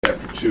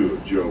Chapter 2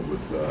 of Job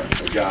with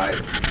a guy.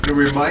 It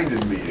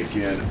reminded me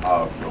again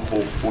of the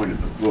whole point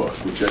of the book,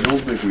 which I don't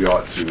think we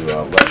ought to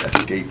let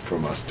escape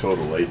from us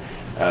totally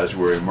as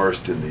we're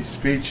immersed in these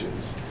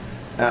speeches.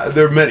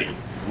 There are many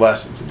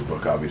lessons in the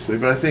book, obviously,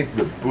 but I think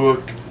the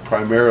book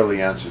primarily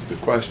answers the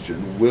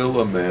question, will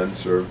a man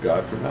serve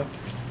God for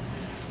nothing?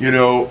 You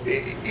know,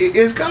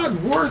 is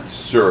God worth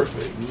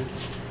serving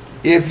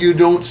if you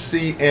don't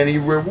see any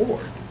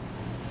reward?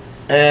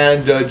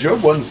 And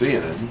Job wasn't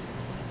seeing any.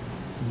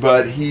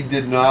 But he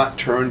did not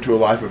turn to a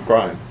life of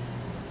crime.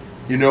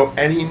 You know,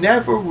 and he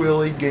never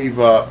really gave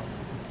up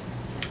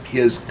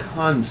his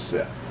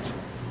concept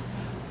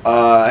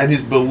and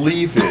his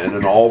belief in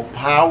an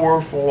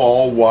all-powerful,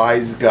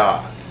 all-wise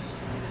God.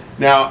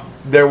 Now,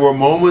 there were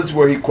moments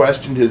where he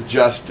questioned his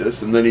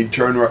justice, and then he'd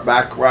turn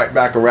right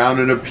back around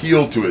and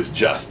appeal to his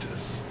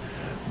justice.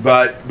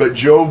 But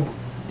Job,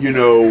 you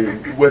know,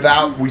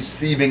 without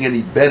receiving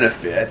any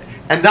benefit,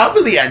 and not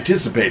really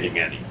anticipating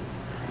any,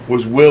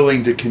 was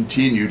willing to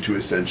continue to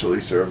essentially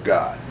serve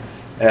God.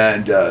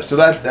 And so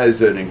that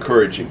is an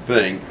encouraging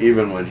thing,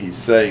 even when he's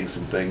saying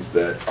some things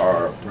that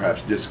are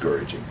perhaps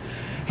discouraging.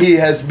 He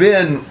has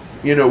been,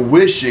 you know,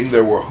 wishing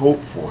there were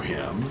hope for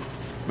him,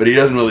 but he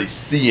doesn't really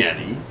see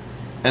any.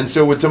 And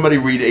so would somebody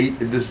read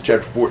this is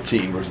chapter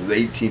 14, verses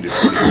 18 to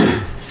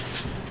 22.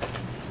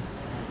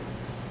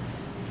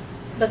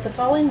 But the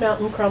falling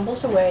mountain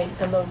crumbles away,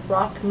 and the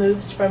rock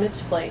moves from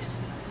its place.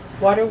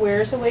 Water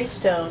wears away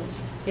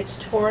stones, its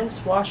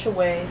torrents wash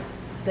away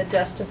the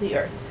dust of the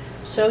earth.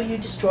 So you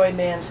destroy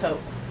man's hope.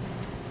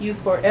 You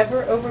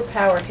forever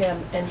overpower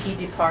him, and he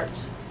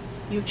departs.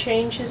 You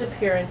change his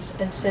appearance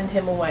and send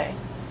him away.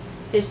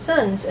 His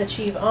sons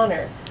achieve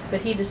honor,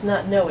 but he does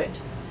not know it,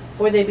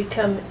 or they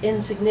become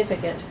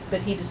insignificant,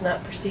 but he does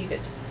not perceive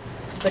it.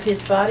 But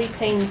his body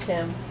pains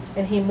him,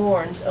 and he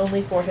mourns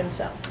only for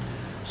himself.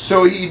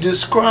 So he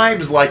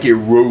describes like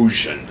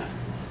erosion.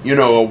 You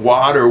know, a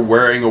water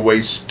wearing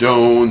away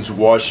stones,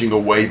 washing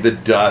away the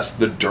dust,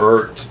 the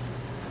dirt.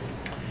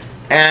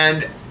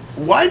 And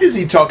why does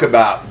he talk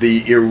about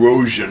the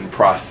erosion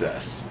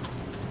process?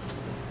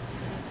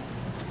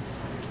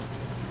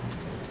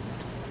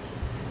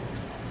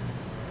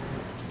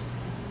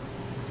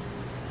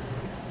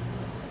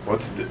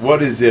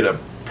 What is it a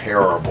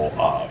parable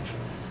of?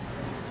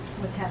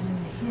 What's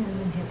happening to him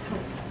and his hope.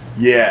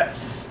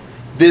 Yes.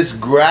 This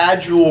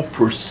gradual,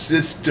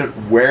 persistent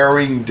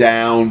wearing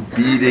down,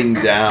 beating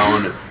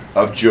down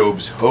of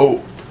Job's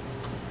hope.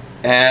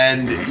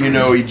 And, you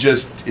know, it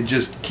just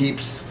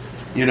keeps,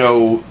 you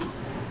know,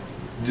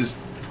 just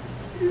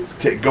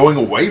going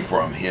away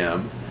from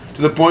him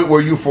to the point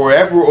where you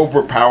forever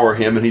overpower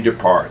him and he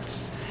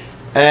departs.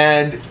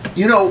 And,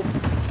 you know,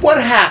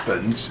 what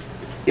happens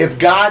if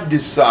God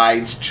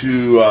decides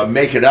to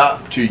make it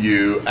up to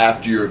you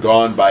after you're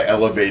gone by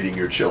elevating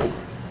your children?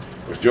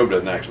 Job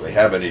doesn't actually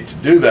have any to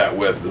do that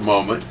with at the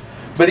moment.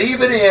 But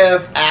even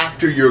if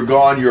after you're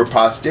gone your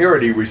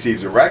posterity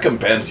receives a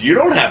recompense, you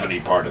don't have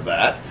any part of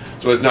that,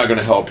 so it's not going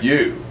to help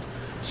you.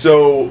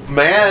 So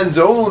man's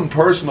own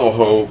personal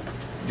hope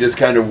just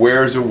kind of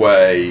wears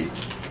away,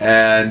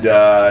 and you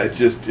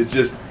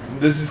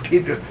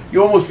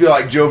almost feel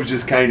like Job's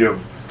just kind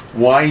of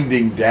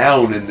winding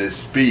down in this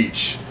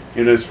speech,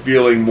 you know,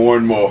 feeling more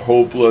and more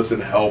hopeless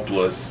and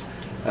helpless,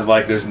 and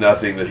like there's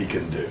nothing that he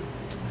can do.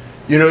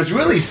 You know, it's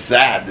really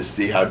sad to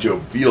see how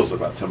Job feels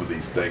about some of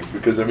these things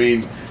because, I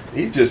mean,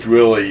 he's just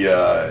really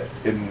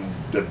in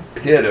the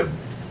pit of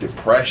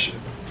depression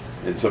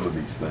in some of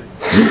these things.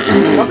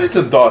 Comments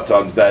and thoughts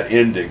on that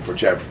ending for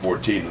chapter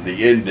 14 and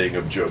the ending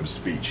of Job's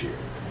speech here.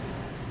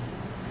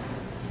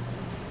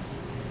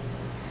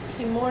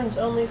 He mourns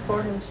only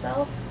for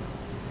himself,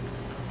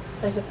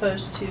 as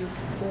opposed to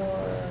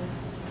for...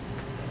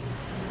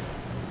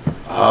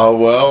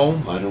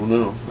 Well, I don't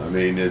know. I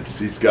mean,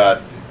 he's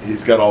got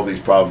all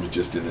these problems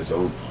just in his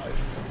own life.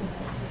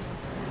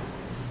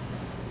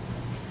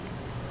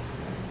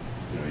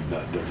 You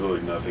know, there's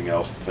really nothing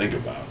else to think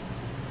about.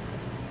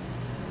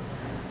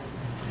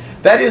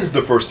 That ends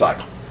the first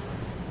cycle.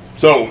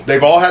 So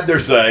they've all had their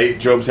say.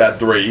 Job's had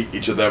 3.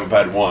 Each of them have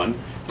had 1.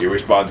 He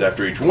responds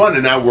after each one.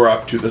 And now we're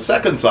up to the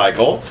second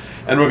cycle.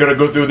 And we're going to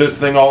go through this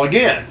thing all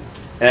again.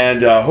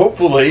 And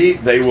hopefully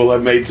they will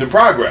have made some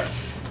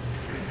progress.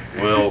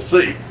 We'll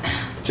see.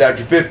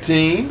 Chapter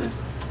 15.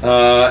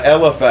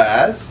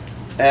 Eliphaz,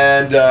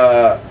 and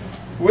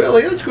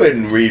really, let's go ahead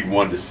and read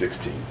 1 to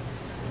 16.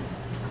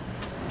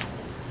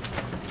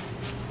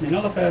 And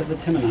Eliphaz the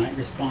Temanite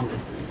responded,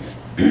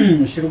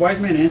 Should a wise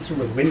man answer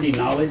with windy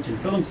knowledge and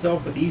fill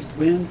himself with east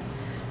wind?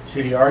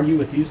 Should he argue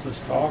with useless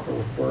talk or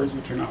with words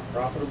which are not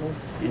profitable?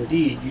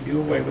 Indeed, you do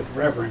away with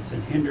reverence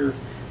and hinder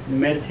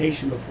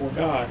meditation before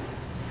God.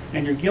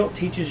 And your guilt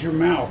teaches your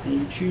mouth, and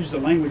you choose the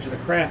language of the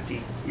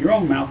crafty. Your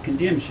own mouth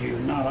condemns you,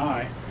 and not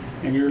I.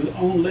 And your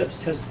own lips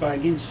testify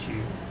against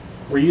you.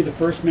 Were you the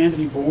first man to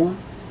be born?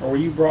 Or were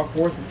you brought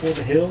forth before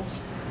the hills?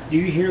 Do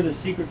you hear the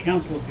secret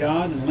counsel of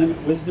God and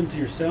limit wisdom to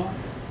yourself?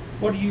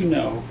 What do you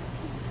know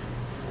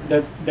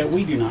that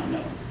we do not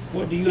know?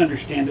 What do you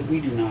understand that we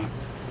do not?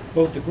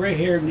 Both the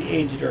gray-haired and the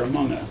aged are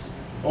among us,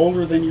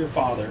 older than your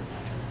father.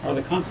 Are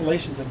the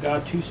consolations of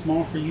God too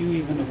small for you,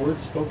 even the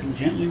words spoken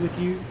gently with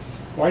you?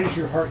 Why does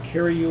your heart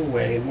carry you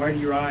away, and why do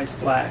your eyes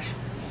flash?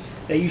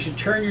 That you should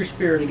turn your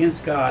spirit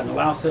against God and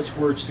allow such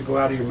words to go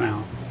out of your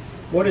mouth.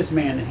 What is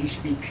man that he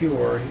should be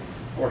pure,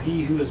 or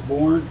he who is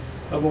born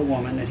of a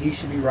woman that he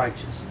should be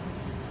righteous?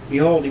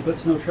 Behold, he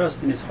puts no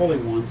trust in his holy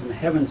ones, and the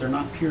heavens are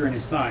not pure in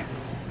his sight.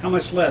 How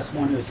much less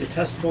one who is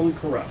detestable and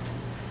corrupt,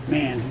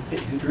 man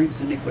who drinks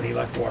iniquity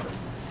like water.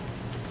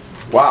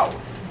 Wow.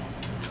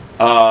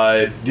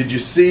 Did you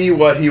see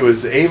what he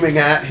was aiming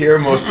at here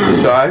most of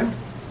the time?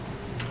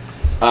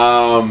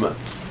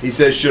 He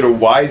says, should a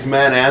wise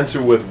man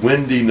answer with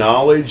windy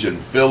knowledge and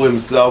fill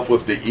himself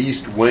with the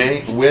east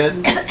wind?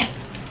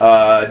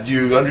 Do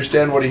you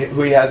understand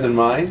who he has in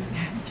mind?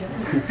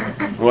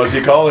 What's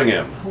he calling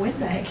him? A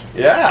windbag.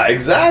 Yeah,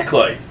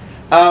 exactly.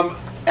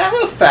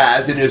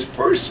 Eliphaz in his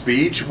first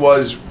speech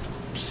was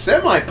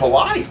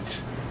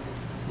semi-polite,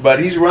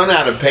 but he's run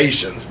out of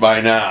patience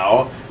by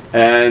now,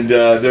 and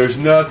there's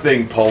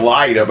nothing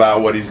polite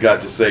about what he's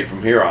got to say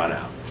from here on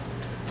out.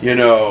 You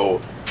know,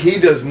 he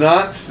does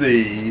not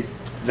see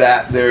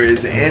that there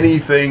is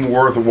anything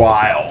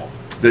worthwhile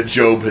that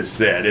Job has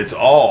said. It's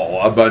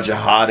all a bunch of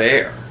hot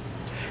air.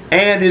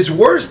 And it's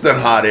worse than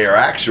hot air,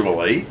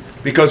 actually,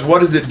 because what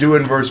does it do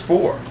in verse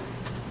 4?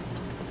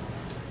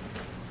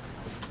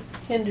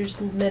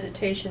 Hinders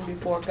meditation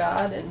before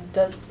God, and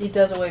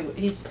does away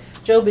with.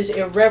 Job is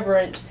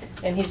irreverent,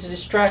 and he's a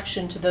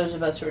distraction to those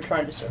of us who are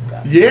trying to serve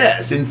God.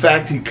 Yes, in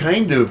fact, he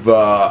kind of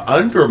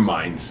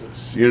undermines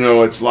us. You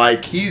know, it's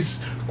like he's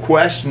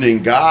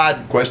questioning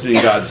God's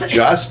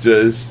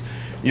justice.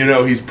 You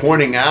know, he's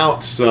pointing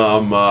out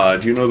some,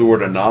 do you know the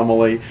word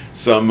anomaly?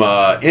 Some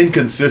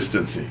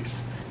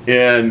inconsistencies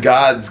in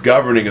God's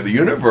governing of the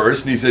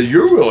universe. And he says,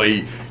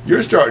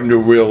 you're starting to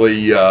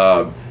really,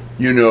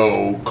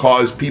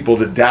 cause people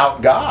to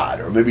doubt God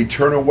or maybe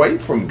turn away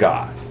from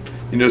God.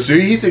 You know, so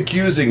he's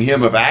accusing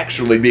him of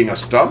actually being a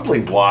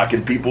stumbling block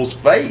in people's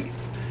faith.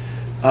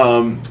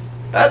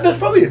 That's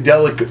probably a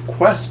delicate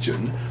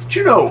question. But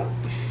you know,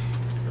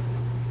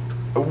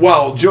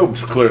 while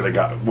Job's clearly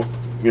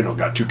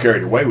got too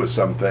carried away with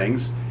some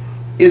things,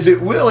 is it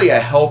really a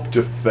help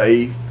to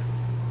faith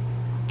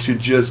to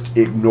just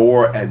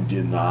ignore and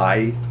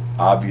deny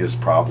obvious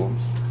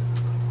problems?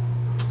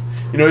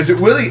 You know, is it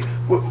really,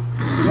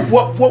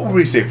 what would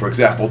we say, for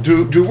example,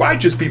 do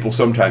righteous people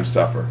sometimes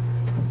suffer?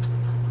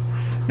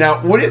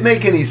 Now, would it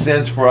make any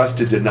sense for us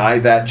to deny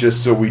that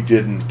just so we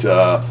didn't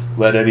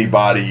let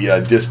anybody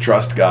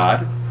distrust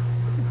God?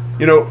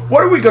 You know,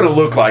 what are we going to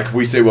look like if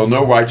we say, well,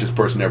 no righteous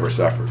person ever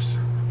suffers?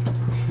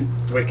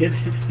 Wicked.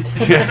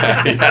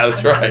 Yeah,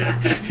 that's right.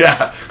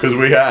 Yeah, because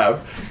we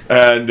have.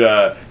 And,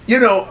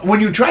 when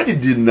you try to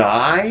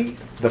deny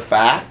the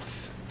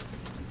facts,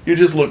 you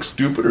just look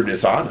stupid or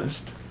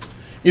dishonest.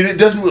 You know, it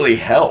doesn't really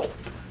help,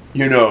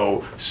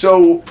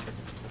 So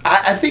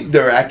I think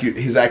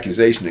his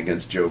accusation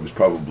against Job is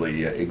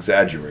probably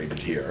exaggerated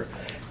here.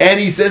 And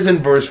he says in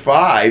verse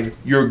 5,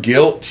 your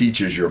guilt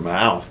teaches your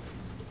mouth.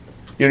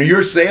 You know,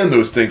 you're saying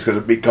those things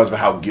because of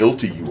how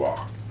guilty you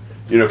are.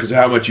 You know, because of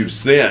how much you've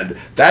sinned.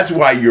 That's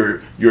why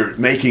you're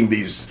making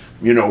these,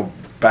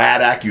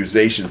 bad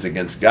accusations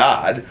against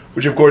God,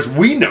 which of course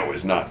we know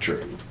is not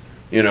true.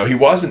 You know, he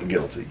wasn't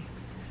guilty.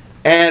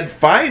 And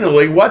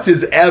finally, what's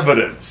his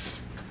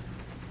evidence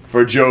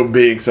for Job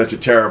being such a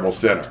terrible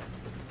sinner?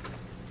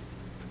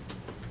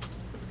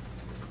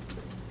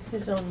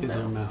 His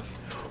own mouth.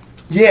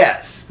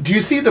 Yes. Do you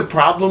see the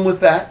problem with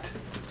that?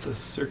 It's a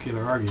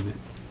circular argument,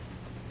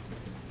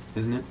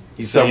 isn't it?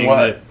 He's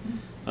Somewhat.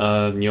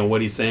 saying that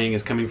what he's saying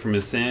is coming from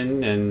his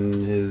sin, and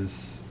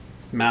his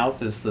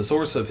mouth is the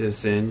source of his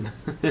sin.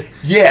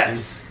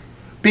 Yes,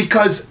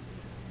 because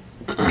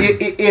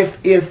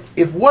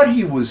if what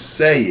he was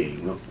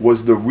saying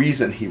was the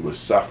reason he was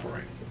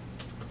suffering,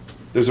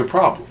 there's a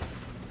problem.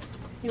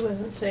 He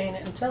wasn't saying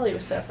it until he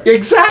was suffering.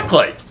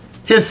 Exactly.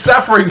 His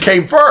suffering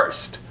came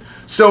first.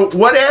 So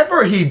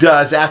whatever he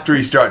does after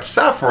he starts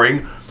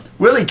suffering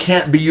really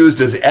can't be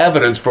used as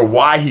evidence for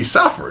why he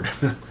suffered.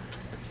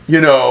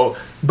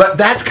 But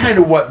that's kind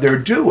of what they're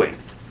doing.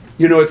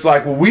 It's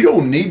like, well, we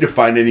don't need to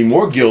find any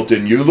more guilt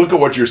in you. Look at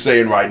what you're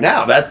saying right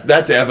now.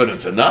 That's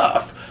evidence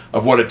enough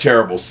of what a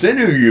terrible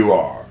sinner you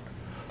are.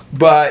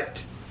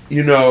 But,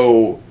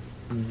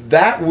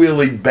 that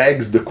really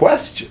begs the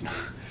question.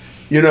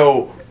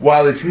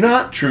 While it's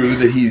not true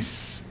that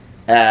he's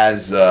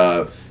as,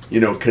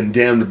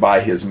 condemned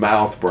by his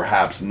mouth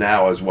perhaps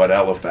now as what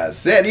Eliphaz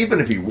said, even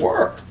if he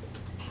were,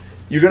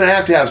 you're going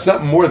to have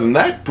something more than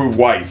that to prove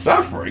why he's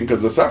suffering,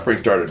 because the suffering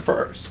started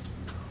first.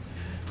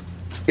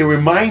 It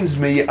reminds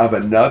me of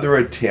another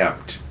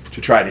attempt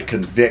to try to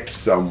convict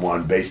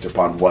someone based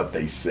upon what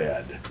they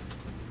said.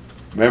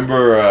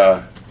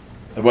 Remember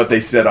what they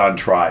said on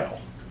trial?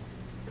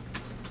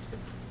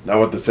 Not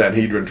what the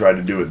Sanhedrin tried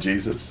to do with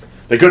Jesus.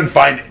 They couldn't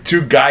find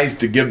two guys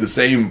to give the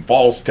same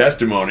false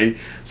testimony,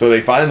 so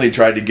they finally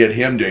tried to get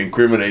him to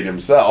incriminate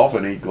himself,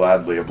 and he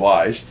gladly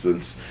obliged,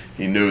 since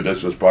he knew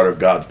this was part of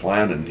God's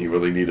plan, and he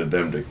really needed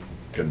them to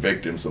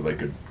convict him so they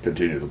could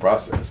continue the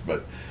process.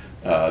 But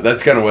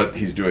that's kind of what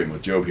he's doing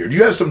with Job here. Do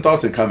you have some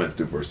thoughts and comments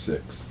to verse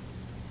 6?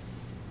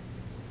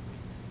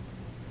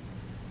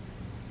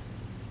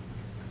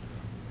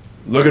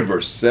 Look at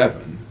verse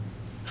 7.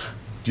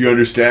 Do you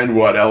understand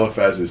what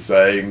Eliphaz is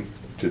saying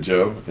to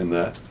Job in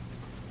that?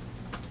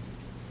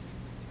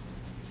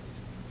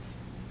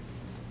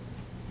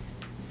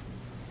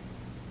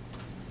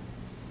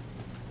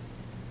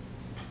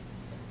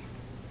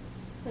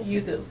 You,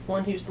 the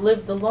one who's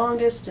lived the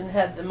longest and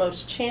had the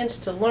most chance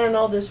to learn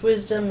all this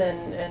wisdom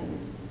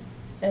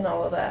and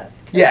all of that.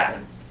 Yeah.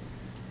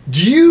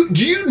 Do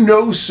you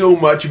know so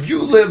much? If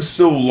you live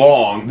so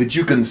long that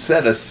you can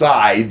set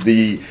aside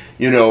the,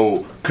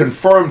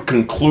 confirmed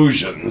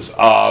conclusions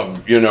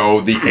of,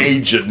 the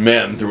aged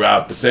men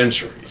throughout the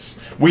centuries?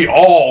 We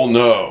all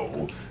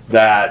know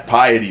that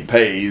piety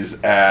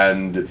pays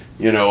and,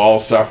 all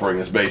suffering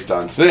is based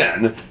on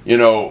sin.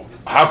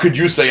 How could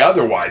you say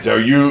otherwise?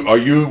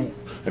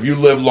 Have you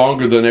lived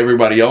longer than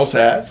everybody else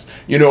has?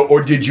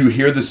 Or did you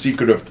hear the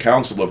secret of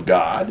counsel of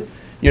God?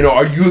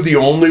 Are you the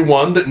only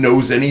one that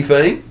knows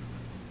anything?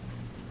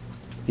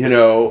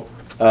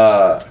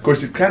 Of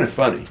course, it's kind of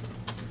funny.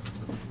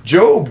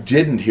 Job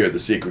didn't hear the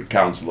secret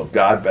counsel of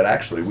God, but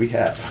actually we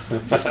have.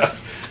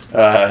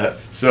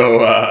 So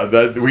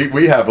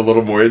we have a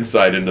little more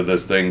insight into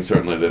this thing,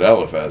 certainly, that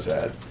Eliphaz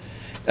had.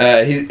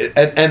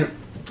 And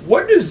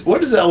what does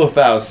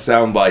Eliphaz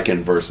sound like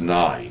in verse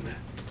 9?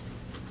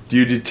 Do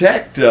you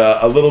detect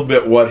a little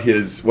bit what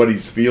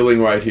he's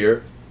feeling right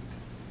here?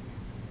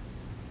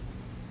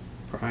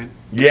 Pride.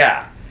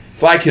 Yeah,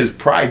 it's like his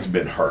pride's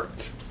been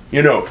hurt. Do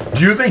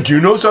you think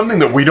you know something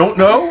that we don't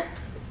know?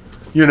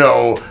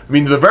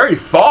 The very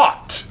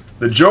thought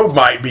that Job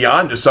might be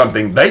onto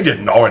something they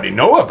didn't already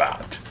know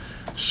about,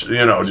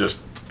 just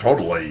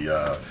totally,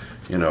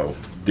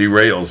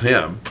 derails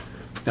him.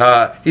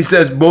 He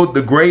says, both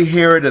the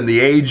gray-haired and the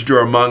aged are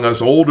among us,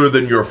 older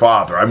than your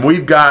father.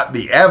 We've got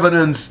the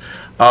evidence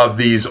of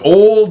these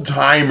old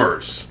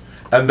timers,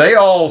 and they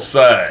all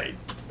say,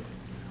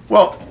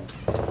 well,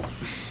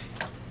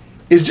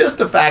 is just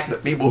the fact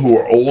that people who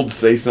are old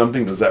say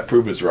something, does that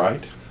prove it's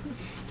right?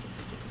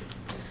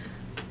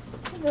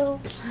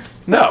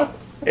 No,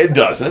 it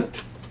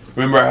doesn't.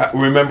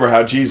 Remember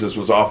how Jesus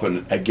was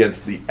often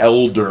against the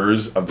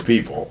elders of the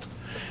people.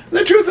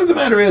 The truth of the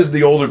matter is,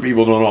 the older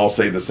people don't all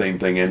say the same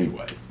thing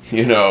anyway.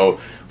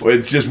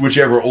 It's just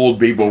whichever old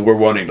people we're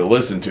wanting to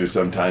listen to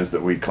sometimes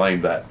that we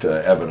claim that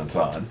evidence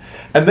on.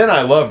 And then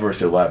I love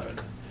verse 11.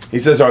 He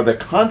says, are the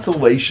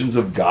consolations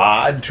of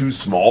God too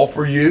small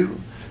for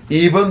you?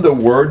 Even the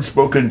word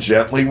spoken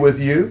gently with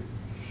you?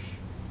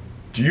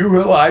 Do you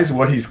realize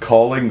what he's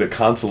calling the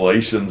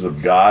consolations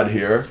of God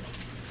here?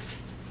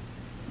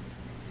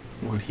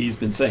 What he's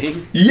been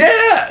saying?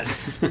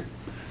 Yes!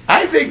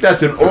 I think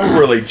that's an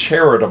overly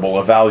charitable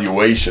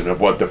evaluation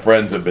of what the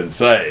friends have been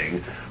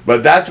saying.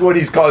 But that's what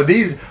he's calling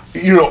these,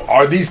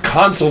 are these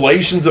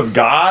consolations of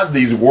God,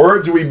 these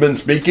words we've been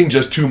speaking,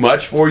 just too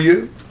much for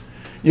you?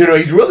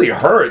 He's really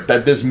hurt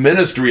that this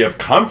ministry of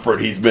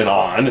comfort he's been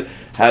on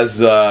has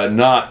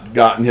not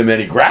gotten him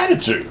any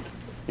gratitude.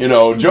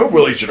 Job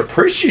really should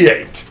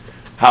appreciate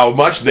how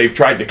much they've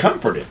tried to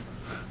comfort him.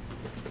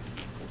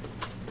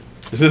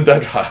 Isn't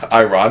that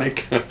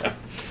ironic?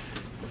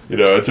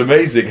 It's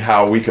amazing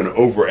how we can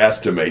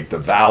overestimate the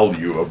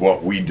value of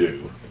what we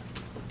do.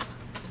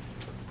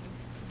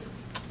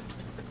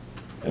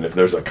 And if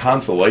there's a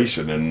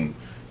consolation in,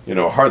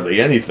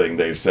 hardly anything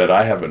they've said,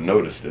 I haven't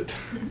noticed it.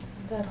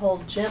 That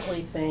whole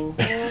gently thing.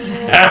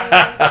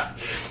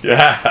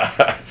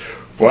 Yeah.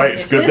 Boy,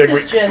 it's good this thing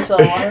is gentle.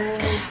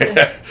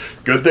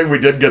 Good thing we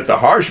did get the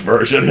harsh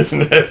version,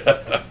 isn't it?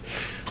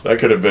 That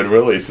could have been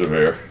really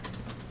severe.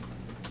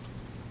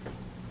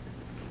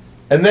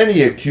 And then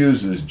he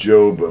accuses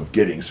Job of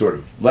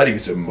letting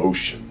his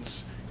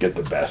emotions get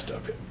the best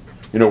of him.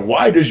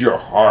 Why does your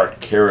heart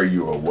carry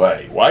you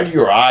away? Why do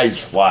your eyes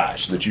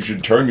flash that you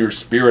should turn your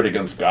spirit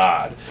against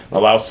God and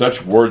allow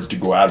such words to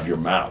go out of your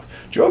mouth?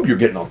 Job, you're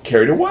getting all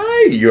carried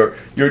away. You're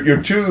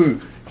too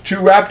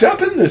wrapped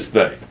up in this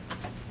thing.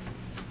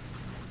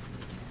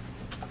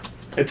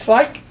 It's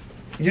like,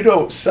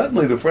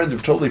 suddenly the friends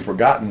have totally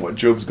forgotten what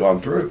Job's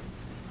gone through.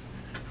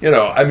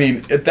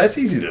 That's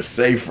easy to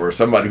say for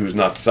somebody who's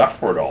not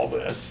suffered all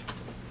this.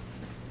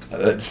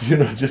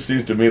 It just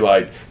seems to me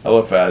like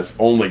Eliphaz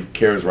only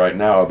cares right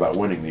now about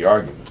winning the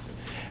argument.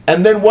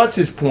 And then what's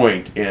his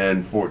point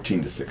in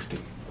 14 to 16?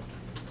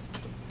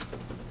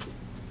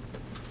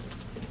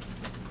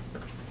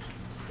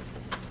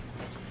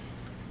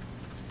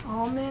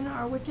 All men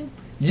are wicked?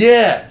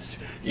 Yes,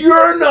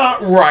 you're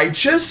not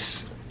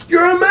righteous.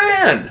 You're a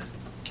man.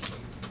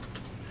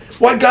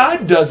 Why,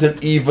 God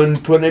doesn't even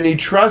put any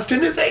trust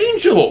in his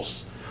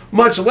angels,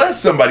 much less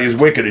somebody as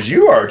wicked as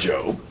you are,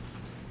 Job.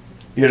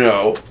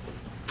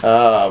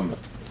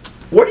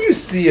 What do you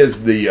see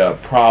as the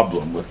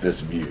problem with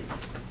this view?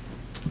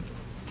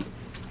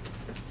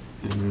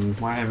 And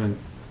why haven't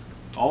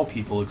all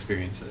people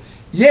experienced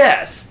this?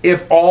 Yes,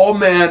 if all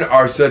men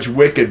are such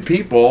wicked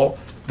people,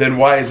 then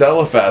why is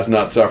Eliphaz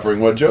not suffering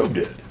what Job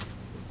did?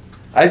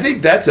 I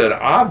think that's an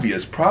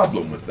obvious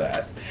problem with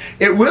that.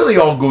 It really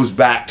all goes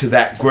back to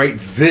that great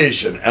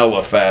vision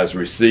Eliphaz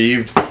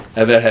received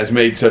and that has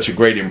made such a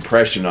great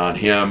impression on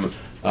him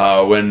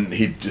when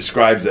he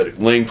describes it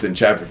at length in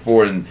chapter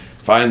 4. And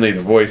finally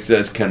the voice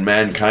says, "Can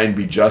mankind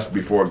be just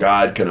before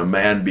God? Can a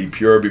man be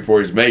pure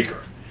before his maker?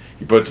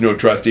 He puts no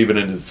trust even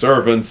in his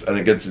servants, and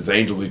against his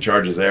angels he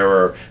charges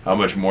error. How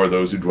much more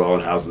those who dwell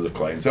in houses of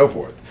clay," and so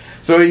forth.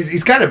 So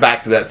he's kind of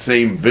back to that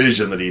same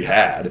vision that he'd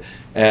had,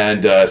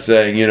 and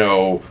saying,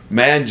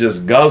 man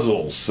just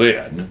guzzles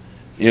sin,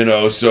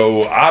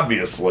 so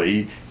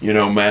obviously,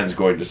 man's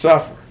going to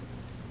suffer.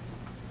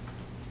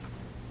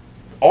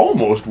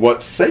 Almost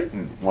what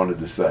Satan wanted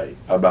to say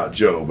about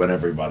Job and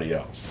everybody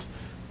else.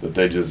 That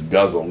they just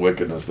guzzle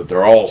wickedness, that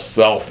they're all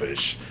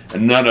selfish,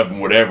 and none of them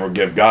would ever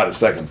give God a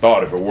second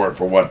thought if it weren't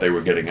for what they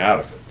were getting out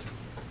of it.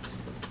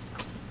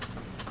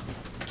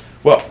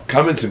 Well,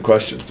 comments and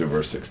questions through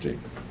verse 16.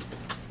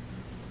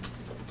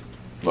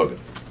 Logan.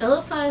 Does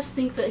Eliphaz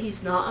think that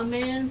he's not a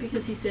man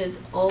because he says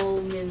all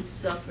men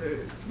suffer,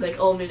 like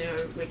all men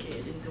are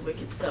wicked and the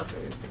wicked suffer,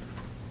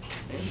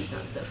 and he's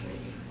not suffering?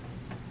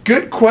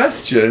 Good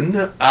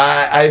question.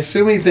 I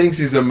assume he thinks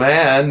he's a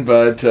man,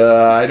 but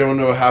I don't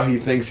know how he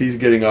thinks he's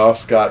getting off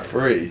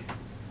scot-free.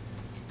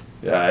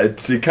 Yeah,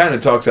 he kind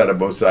of talks out of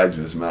both sides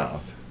of his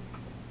mouth.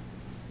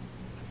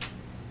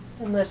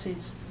 Unless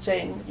he's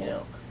saying,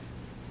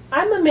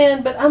 I'm a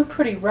man, but I'm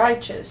pretty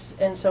righteous,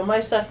 and so my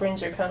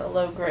sufferings are kind of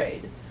low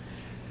grade.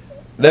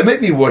 That may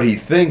be what he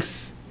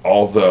thinks,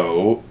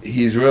 although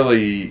he's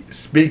really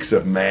speaks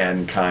of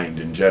mankind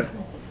in general.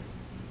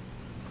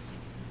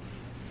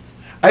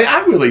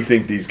 I really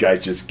think these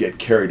guys just get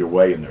carried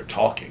away in their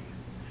talking.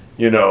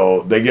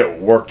 They get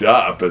worked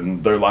up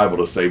and they're liable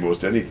to say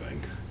most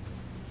anything.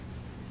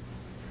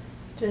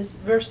 Does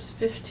verse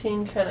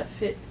 15 kind of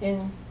fit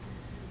in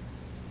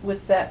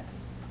with that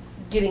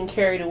getting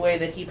carried away,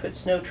 that he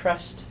puts no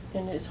trust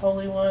in his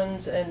holy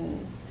ones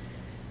and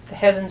the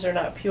heavens are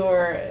not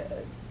pure?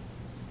 It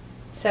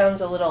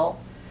sounds a little...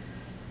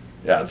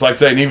 Yeah, it's like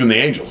saying even the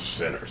angels are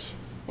sinners.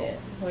 Yeah,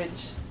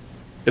 which...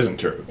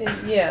 Isn't true.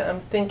 Yeah, I'm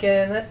thinking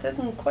that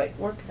doesn't quite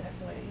work that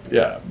way.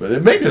 Yeah, but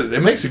it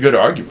makes a good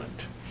argument.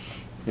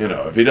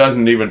 If he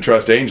doesn't even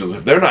trust angels,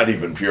 if they're not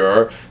even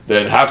pure,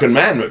 then how can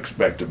man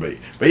expect to be?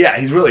 But yeah,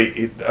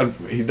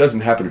 he doesn't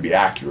happen to be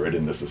accurate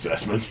in this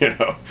assessment.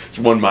 It's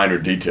one minor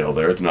detail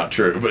there. It's not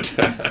true, but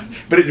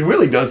but it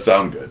really does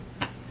sound good.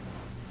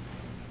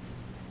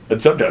 And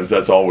sometimes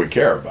that's all we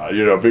care about.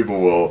 People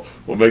will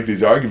make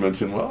these arguments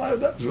and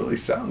that was really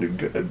sounding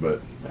good,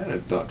 but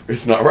man,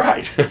 it's not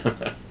right.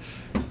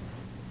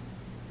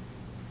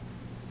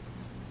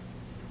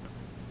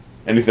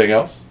 Anything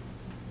else?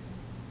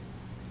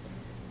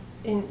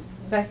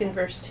 Back in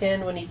verse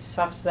 10, when he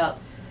talks about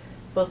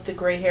both the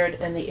gray-haired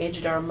and the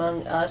aged are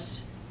among us,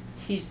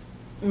 he's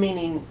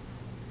meaning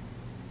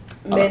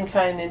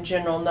mankind in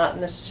general, not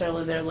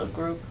necessarily their little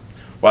group.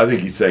 Well, I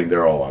think he's saying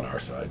they're all on our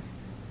side.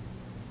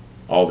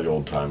 All the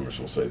old-timers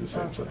will say the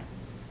same thing.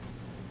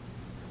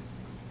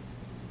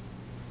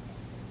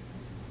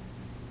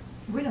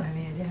 We don't have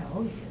any idea how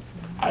old he is.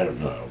 I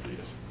don't know how old he is.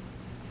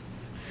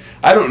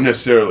 I don't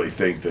necessarily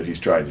think that he's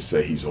trying to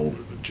say he's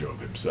older than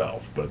Job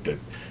himself, but that,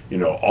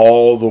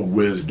 all the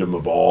wisdom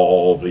of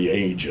all the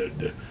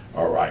aged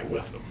are right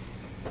with them.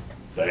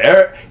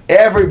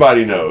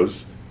 Everybody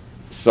knows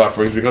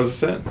suffering's because of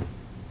sin.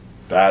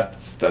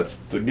 That's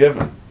the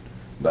given.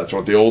 That's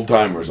what the old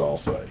timers all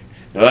say.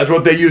 Now, that's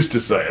what they used to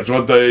say. That's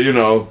what they,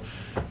 the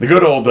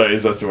good old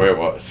days, that's the way it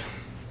was.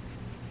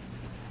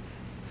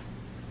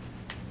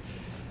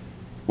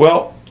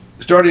 Well,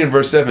 starting in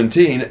verse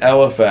 17,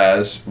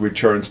 Eliphaz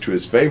returns to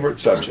his favorite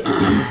subject.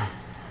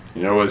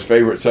 You know what his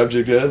favorite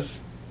subject is?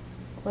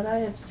 What I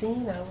have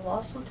seen, I will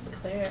also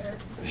declare.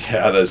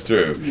 Yeah, that's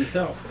true.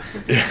 Yourself.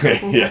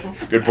 Yeah,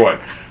 good point.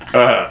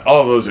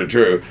 All of those are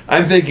true.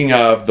 I'm thinking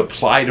of the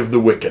plight of the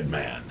wicked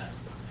man.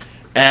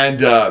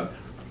 And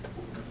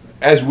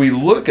as we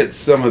look at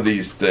some of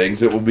these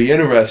things, it will be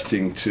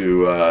interesting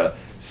to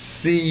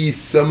see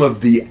some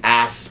of the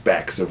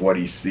aspects of what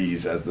he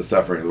sees as the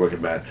suffering of the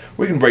wicked man.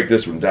 We can break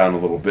this one down a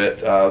little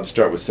bit. Let's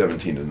start with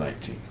 17 to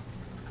 19.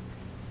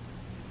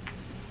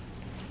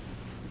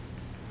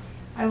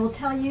 I will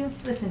tell you,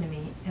 listen to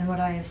me, and what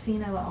I have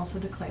seen I will also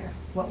declare.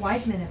 What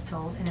wise men have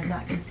told and have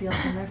not concealed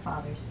from their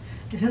fathers,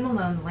 to whom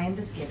alone the land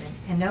was given,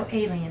 and no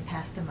alien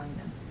passed among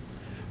them.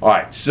 All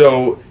right,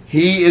 so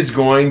he is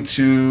going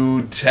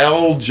to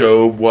tell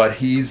Job what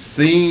he's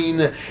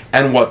seen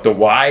and what the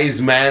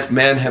wise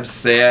men have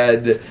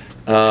said.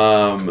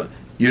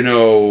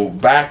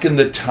 Back in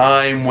the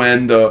time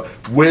when the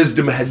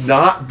wisdom had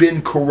not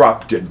been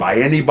corrupted by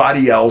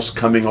anybody else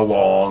coming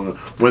along,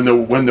 when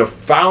the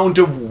fount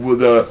of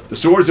the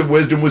source of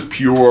wisdom was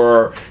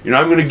pure,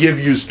 I'm going to give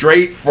you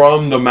straight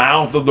from the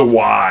mouth of the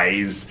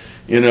wise,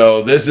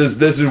 This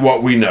is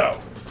what we know.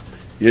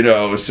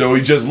 So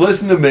he just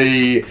listen to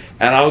me,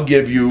 and I'll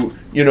give you.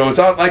 It's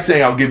not like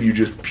saying I'll give you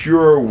just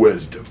pure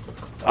wisdom,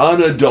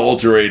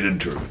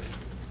 unadulterated truth.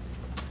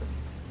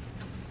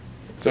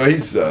 So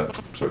he's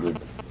certainly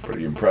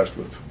pretty impressed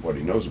with what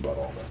he knows about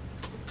all that.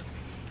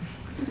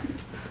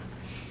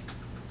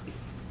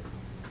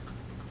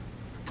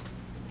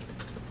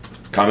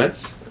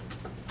 Comments?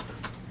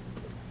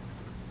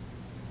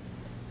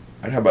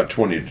 And how about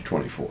 20 to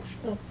 24?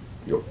 Oh.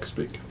 You'll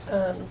speak.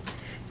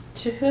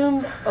 To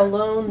whom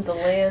alone the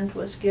land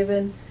was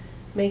given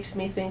makes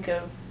me think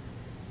of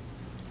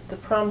the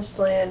promised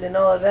land and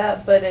all of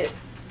that, but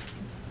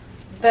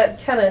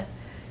that kind of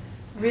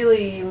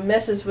really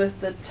messes with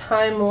the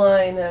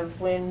timeline of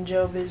when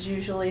Job is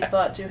usually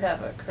thought to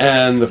have occurred.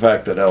 And the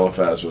fact that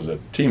Eliphaz was a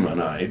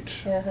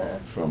Temanite Uh-huh.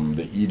 from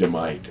the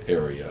Edomite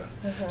area.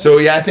 Uh-huh. So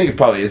yeah, I think it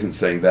probably isn't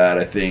saying that.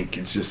 I think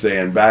it's just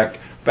saying back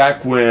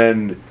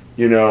when,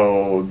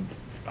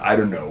 I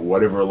don't know,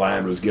 whatever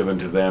land was given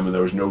to them and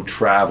there was no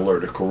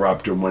traveler to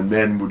corrupt them, when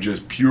men were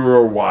just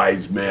pure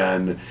wise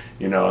men,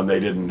 and they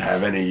didn't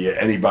have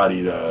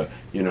anybody to,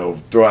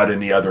 throw out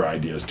any other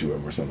ideas to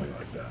them or something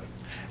like that.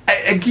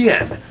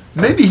 Again,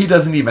 maybe he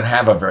doesn't even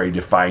have a very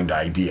defined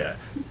idea.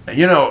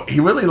 He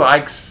really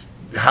likes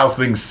how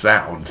things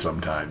sound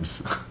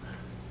sometimes.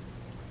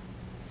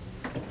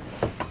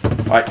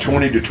 All right,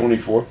 20 to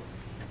 24.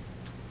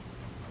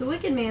 The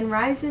wicked man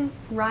rides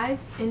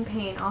in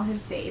pain all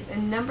his days,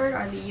 and numbered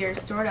are the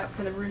years stored up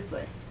for the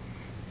ruthless.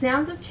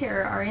 Sounds of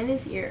terror are in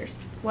his ears,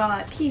 while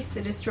at peace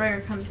the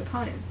destroyer comes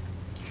upon him.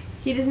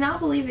 He does not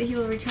believe that he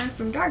will return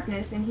from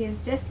darkness, and he is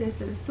destined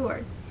for the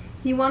sword.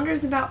 He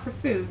wanders about for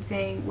food,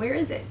 saying, "Where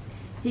is it?"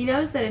 He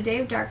knows that a day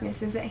of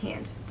darkness is at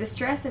hand.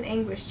 Distress and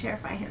anguish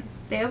terrify him.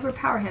 They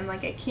overpower him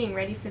like a king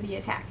ready for the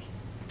attack.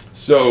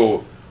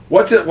 So,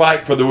 what's it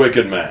like for the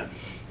wicked man?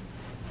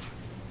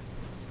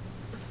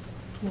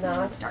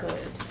 Not Dark.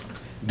 good.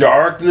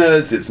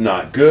 Darkness, it's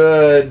not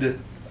good,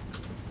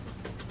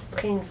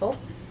 Painful.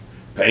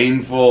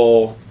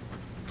 painful,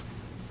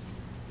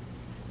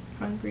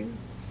 Hungry.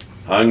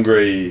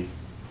 hungry.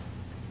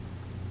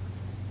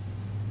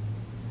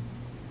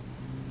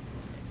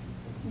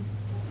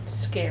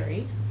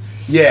 Scary.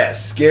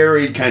 Yes,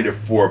 scary, kind of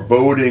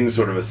foreboding,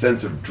 sort of a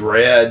sense of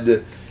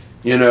dread.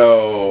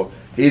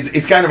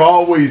 He's kind of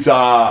always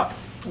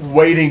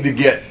waiting to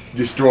get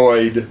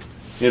destroyed.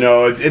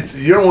 It's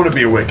you don't want to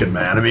be a wicked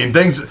man. I mean,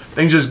 things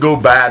just go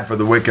bad for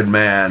the wicked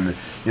man.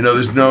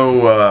 There's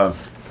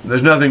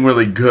nothing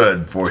really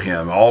good for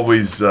him.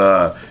 Always,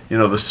 the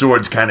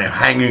sword's kind of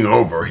hanging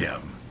over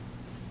him.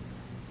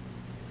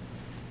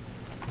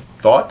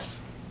 Thoughts?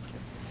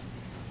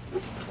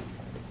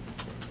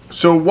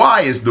 So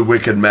why is the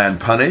wicked man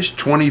punished?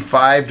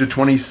 25 to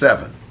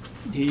 27.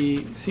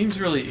 He seems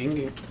really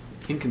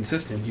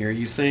inconsistent here.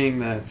 He's saying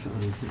that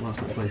I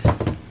lost my place.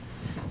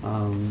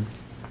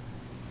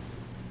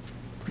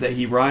 That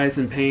he writhes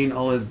in pain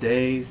all his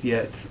days,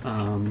 yet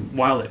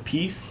while at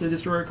peace, the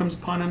destroyer comes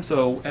upon him.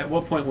 So, at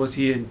what point was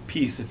he in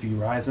peace if he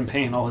writhes in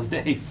pain all his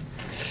days?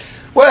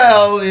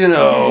 Well,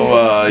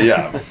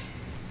 yeah.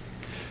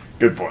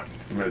 Good point.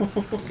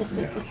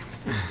 Yeah.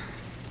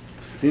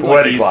 Seems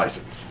Poetic he's,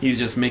 license. He's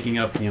just making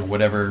up,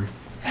 whatever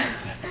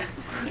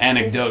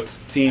anecdote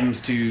seems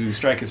to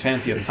strike his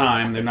fancy at the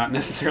time. They're not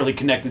necessarily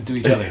connected to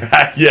each other.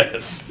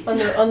 Yes.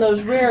 On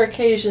those rare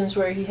occasions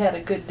where he had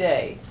a good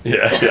day.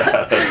 Yeah,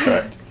 that's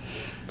right.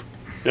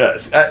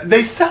 Yes,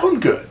 they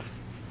sound good.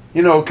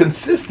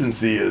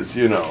 Consistency is,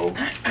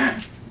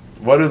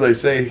 what do they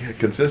say?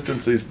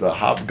 Consistency is the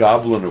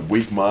hobgoblin of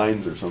weak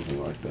minds or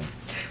something like that.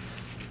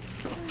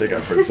 I think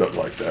I've heard something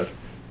like that.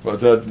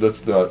 What's that?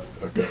 That's not,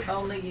 okay.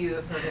 Only you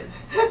have heard it.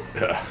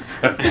 Yeah.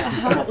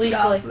 At least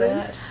like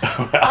that.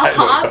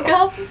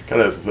 Hobgoblin?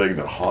 Kind of the thing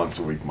that haunts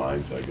weak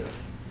minds, I guess.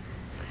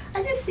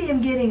 I just see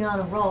him getting on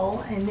a roll,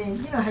 and then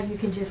you know how you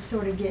can just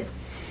sort of get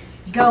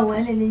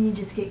going, and then you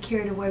just get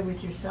carried away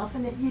with yourself,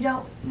 and that you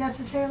don't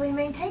necessarily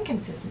maintain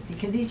consistency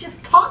because he's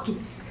just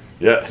talking.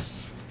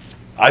 Yes,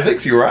 I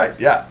think you're right.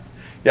 Yeah,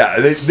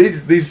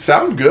 these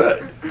sound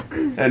good,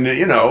 and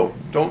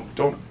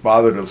don't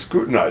bother to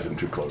scrutinize them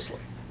too closely.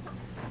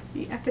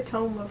 The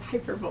epitome of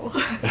hyperbole.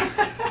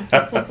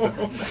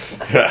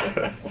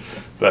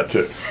 That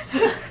too,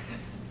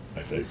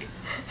 I think.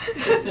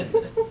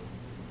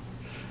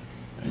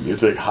 And you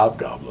think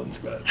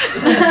hobgoblins, man.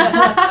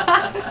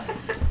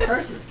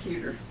 Hers is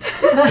cuter.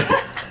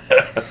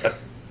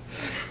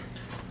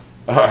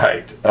 All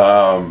right,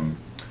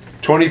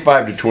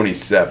 25 to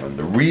 27.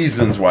 The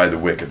reasons why the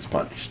wicked's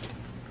punished.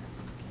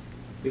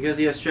 Because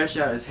he has stretched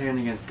out his hand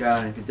against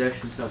God and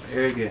conducts himself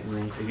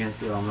arrogantly against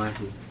the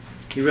Almighty.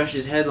 He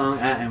rushes headlong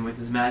at him with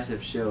his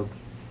massive shield,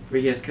 for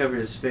he has covered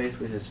his face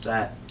with his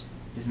fat.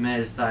 He has made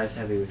his thighs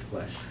heavy with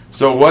flesh.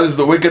 So what does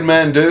the wicked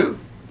man do?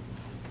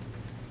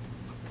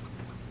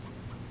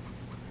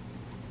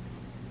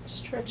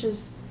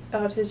 Stretches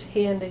out his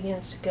hand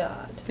against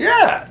God.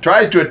 Yeah,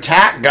 tries to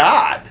attack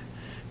God.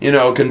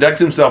 Conducts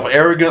himself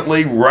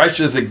arrogantly,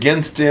 rushes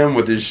against him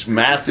with his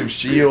massive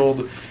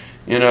shield.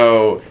 You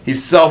know,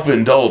 he's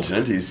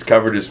self-indulgent. He's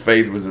covered his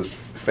face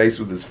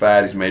with his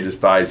fat. He's made his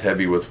thighs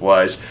heavy with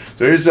flesh.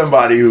 So here's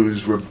somebody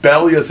who's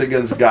rebellious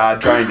against God,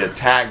 trying to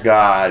attack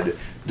God,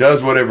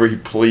 does whatever he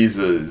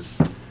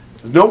pleases.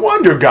 No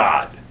wonder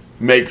God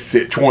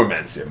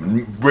torments him,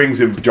 and brings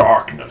him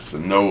darkness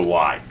and no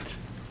light.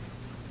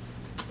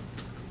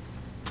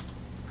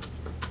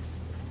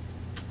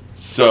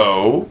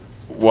 So,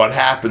 what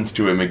happens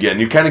to him again?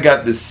 You kind of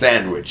got this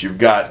sandwich. You've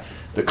got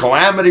the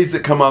calamities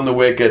that come on the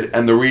wicked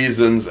and the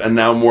reasons, and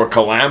now more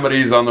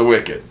calamities on the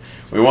wicked.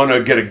 We want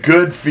to get a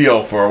good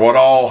feel for what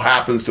all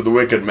happens to the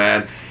wicked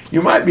man.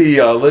 You might be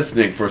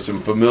listening for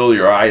some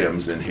familiar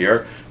items in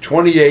here.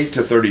 28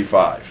 to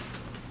 35.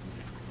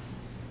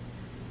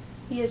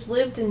 He has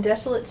lived in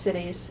desolate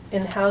cities,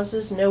 in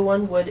houses no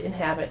one would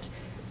inhabit,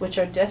 which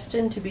are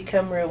destined to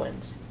become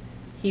ruins.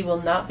 He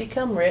will not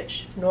become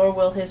rich, nor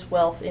will his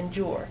wealth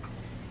endure,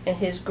 and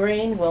his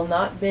grain will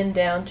not bend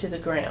down to the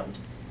ground.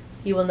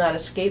 He will not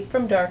escape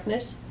from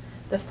darkness,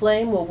 the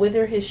flame will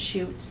wither his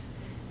shoots,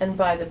 and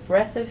by the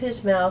breath of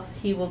his mouth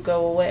he will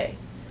go away.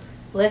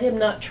 Let him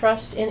not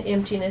trust in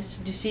emptiness,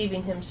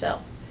 deceiving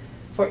himself,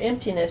 for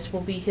emptiness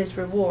will be his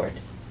reward.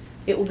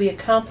 It will be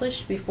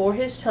accomplished before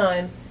his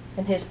time,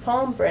 and his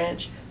palm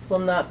branch will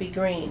not be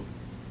green.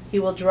 He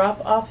will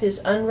drop off his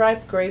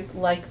unripe grape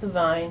like the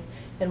vine,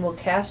 and will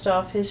cast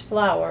off his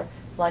flower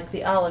like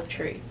the olive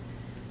tree.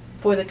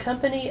 For the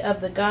company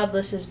of the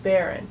godless is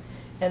barren,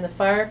 and the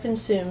fire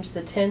consumes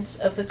the tents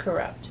of the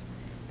corrupt.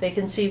 They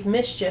conceive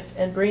mischief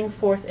and bring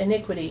forth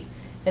iniquity,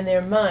 and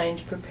their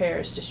mind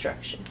prepares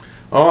destruction.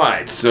 All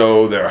right,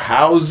 so their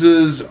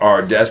houses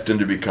are destined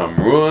to become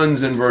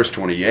ruins in verse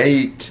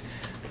 28.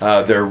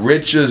 Their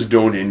riches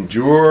don't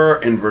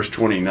endure in verse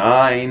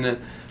 29.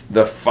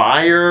 The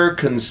fire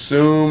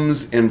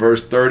consumes in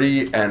verse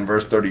 30 and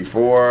verse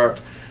 34.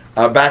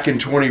 Back in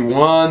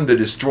 21, the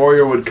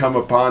destroyer would come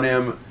upon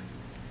him.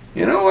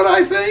 You know what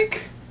I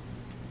think?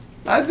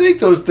 I think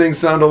those things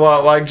sound a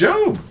lot like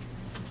Job.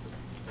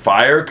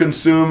 Fire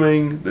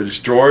consuming, the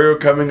destroyer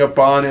coming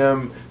upon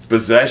him,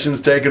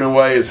 possessions taken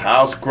away, his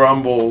house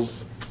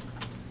crumbles.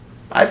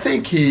 I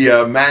think he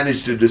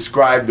managed to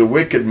describe the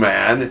wicked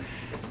man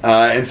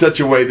in such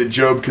a way that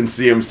Job can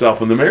see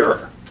himself in the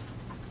mirror.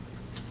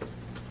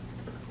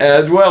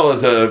 As well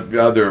as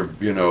other,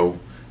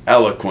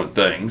 eloquent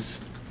things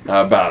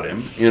about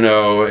him.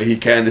 He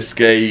can't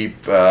escape.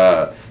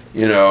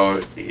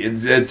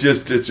 It's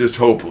just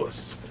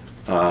hopeless.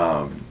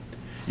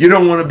 You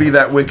don't want to be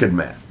that wicked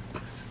man.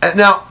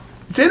 Now,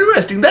 it's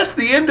interesting. That's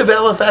the end of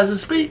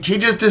Eliphaz's speech. He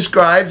just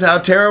describes how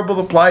terrible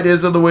the plight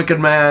is of the wicked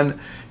man.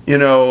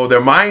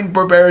 Their mind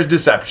prepares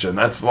deception.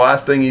 That's the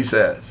last thing he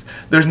says.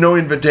 There's no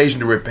invitation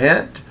to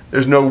repent.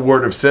 There's no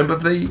word of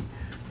sympathy.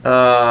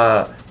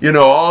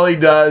 All he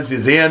does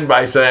is end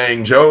by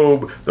saying,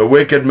 Job, the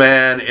wicked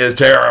man, is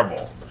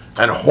terrible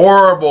and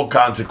horrible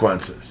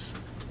consequences.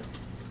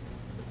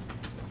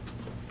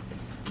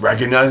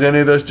 Recognize any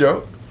of this,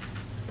 Job?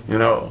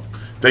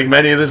 Think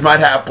many of this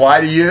might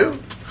apply to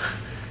you?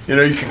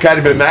 You can kind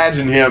of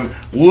imagine him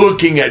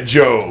looking at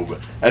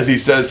Job as he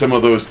says some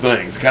of those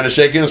things, kind of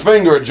shaking his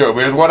finger at Job.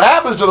 Here's what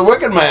happens to the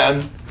wicked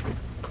man.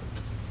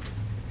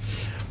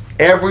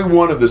 Every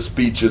one of the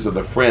speeches of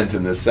the friends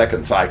in this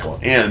second cycle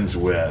ends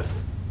with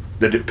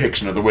the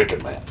depiction of the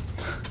wicked man.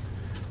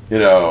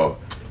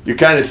 You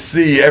kind of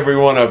see every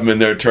one of them in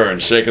their turn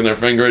shaking their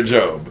finger at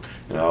Job.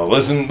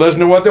 Listen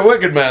to what the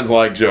wicked man's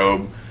like,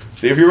 Job.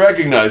 See if you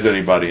recognize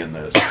anybody in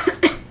this.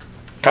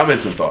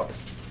 Comments and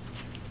thoughts.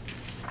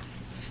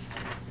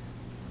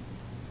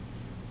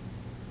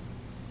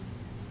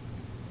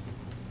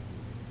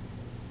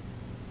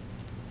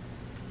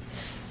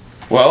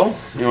 Well,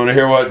 you want to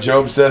hear what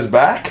Job says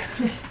back?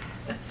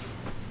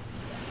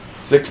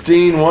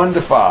 16, 1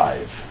 to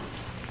 5.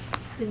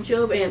 Then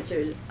Job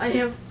answered, I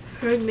have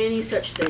heard many such things.